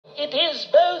It is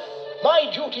both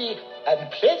my duty and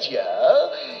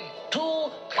pleasure to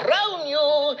crown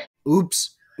you.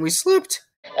 Oops, we slipped.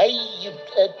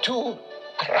 To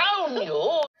crown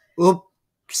you. Oops,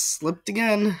 slipped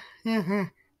again.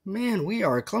 Man, we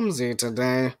are clumsy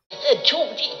today.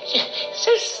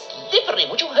 So slippery.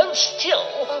 Would you hold still?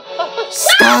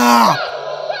 Stop!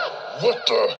 What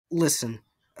the? Listen,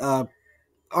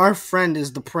 our friend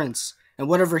is the prince, and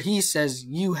whatever he says,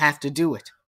 you have to do it.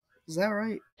 Is that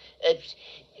right?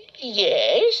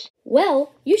 Yes.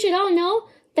 Well, you should all know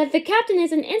that the captain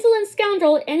is an insolent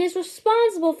scoundrel and is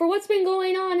responsible for what's been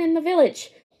going on in the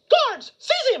village. Guards,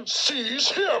 seize him!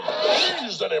 Seize him!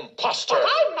 He's an imposter.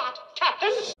 I'm not,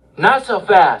 Captain. Not so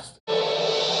fast.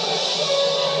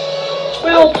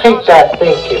 We'll take that,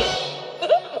 thank you.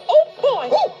 Oh, boy!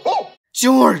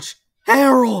 George!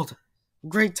 Harold!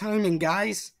 Great timing,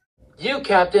 guys. You,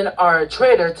 Captain, are a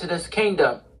traitor to this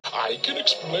kingdom. I can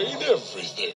explain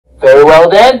everything. Very well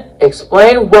then,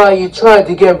 explain why you tried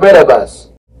to get rid of us.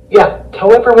 Yeah,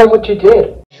 tell everyone what you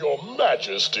did. Your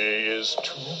Majesty is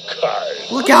too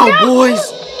kind. Look out,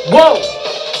 boys! Whoa!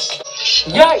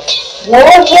 Yikes!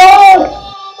 Whoa!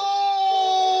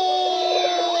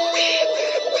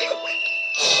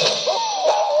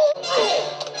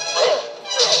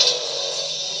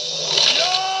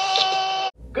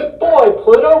 Good boy,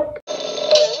 Pluto.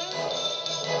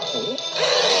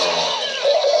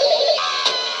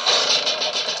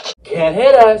 Can't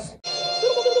hit us.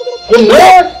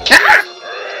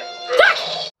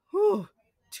 Whew,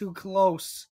 too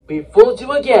close. We fooled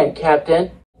you again,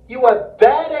 Captain. You have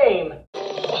bad aim.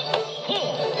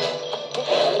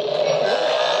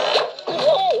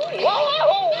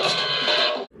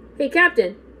 Hey,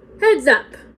 Captain, heads up.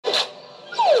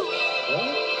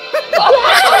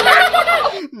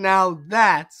 Now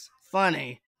that's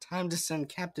funny. Time to send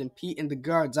Captain Pete and the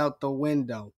guards out the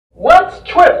window. Let's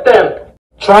trip them.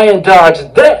 Try and dodge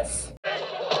this.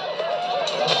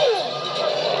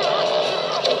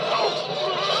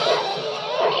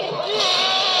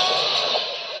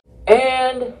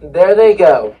 And there they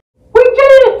go. We did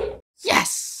it!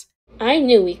 Yes! I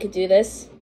knew we could do this.